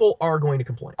 people are going to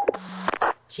complain.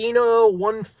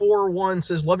 Kino141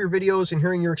 says, love your videos and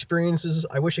hearing your experiences.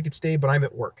 I wish I could stay, but I'm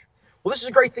at work. Well, this is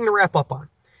a great thing to wrap up on.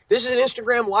 This is an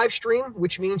Instagram live stream,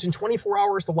 which means in 24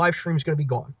 hours, the live stream is going to be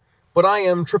gone. But I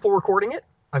am triple recording it.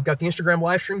 I've got the Instagram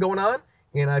live stream going on,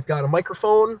 and I've got a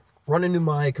microphone running to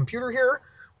my computer here,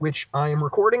 which I am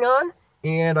recording on,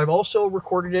 and I've also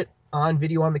recorded it on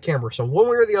video on the camera. So one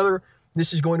way or the other,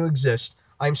 this is going to exist.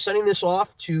 I'm sending this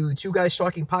off to Two Guys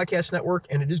Talking Podcast Network,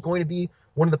 and it is going to be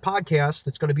one of the podcasts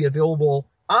that's going to be available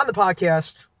on the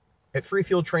podcast at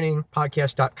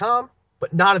freefieldtrainingpodcast.com,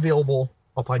 but not available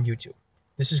up on YouTube.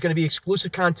 This is going to be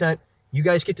exclusive content you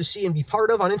guys get to see and be part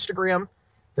of on Instagram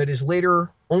that is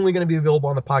later only going to be available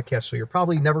on the podcast, so you're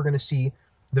probably never going to see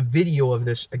the video of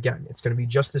this again. It's going to be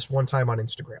just this one time on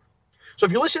Instagram. So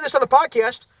if you're listening to this on the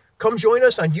podcast, come join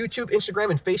us on YouTube,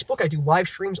 Instagram, and Facebook. I do live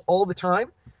streams all the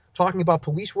time talking about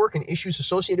police work and issues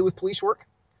associated with police work.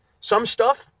 Some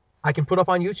stuff I can put up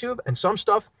on YouTube, and some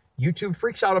stuff YouTube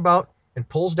freaks out about and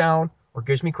pulls down or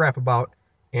gives me crap about.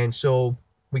 And so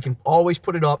we can always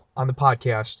put it up on the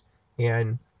podcast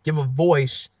and give a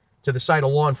voice to the side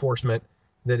of law enforcement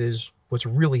that is what's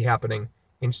really happening,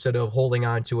 instead of holding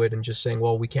on to it and just saying,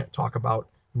 well, we can't talk about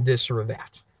this or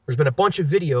that. There's been a bunch of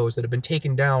videos that have been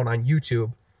taken down on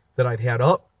YouTube that I've had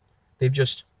up. They've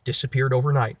just disappeared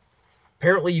overnight.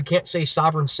 Apparently, you can't say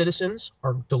sovereign citizens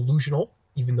are delusional,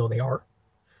 even though they are.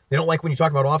 They don't like when you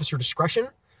talk about officer discretion.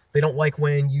 They don't like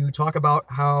when you talk about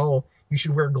how you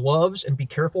should wear gloves and be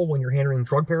careful when you're handling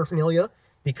drug paraphernalia,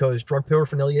 because drug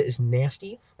paraphernalia is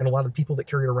nasty, and a lot of the people that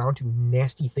carry it around do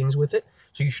nasty things with it.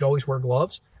 So you should always wear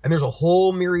gloves. And there's a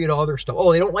whole myriad of other stuff.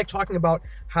 Oh, they don't like talking about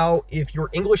how if your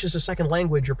English is a second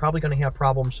language, you're probably going to have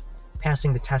problems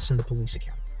passing the tests in the police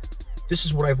academy. This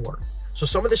is what I've learned. So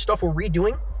some of this stuff we're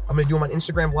redoing. I'm going to do them on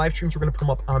Instagram live streams. We're going to put them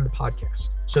up on the podcast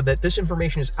so that this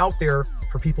information is out there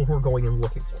for people who are going and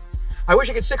looking for it. I wish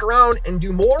I could stick around and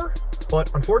do more,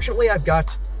 but unfortunately I've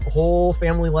got a whole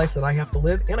family life that I have to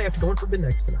live, and I have to go in for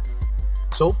midnights tonight.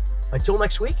 So until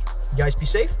next week, you guys be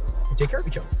safe and take care of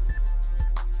each other.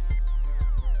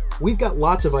 We've got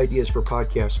lots of ideas for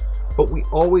podcasts, but we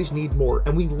always need more,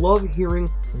 and we love hearing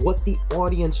what the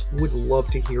audience would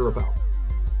love to hear about.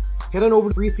 Head on over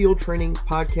to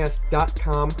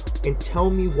freefieldtrainingpodcast.com and tell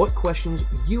me what questions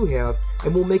you have,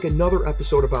 and we'll make another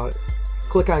episode about it.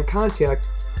 Click on Contact,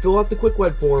 fill out the quick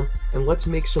web form, and let's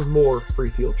make some more free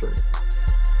field training.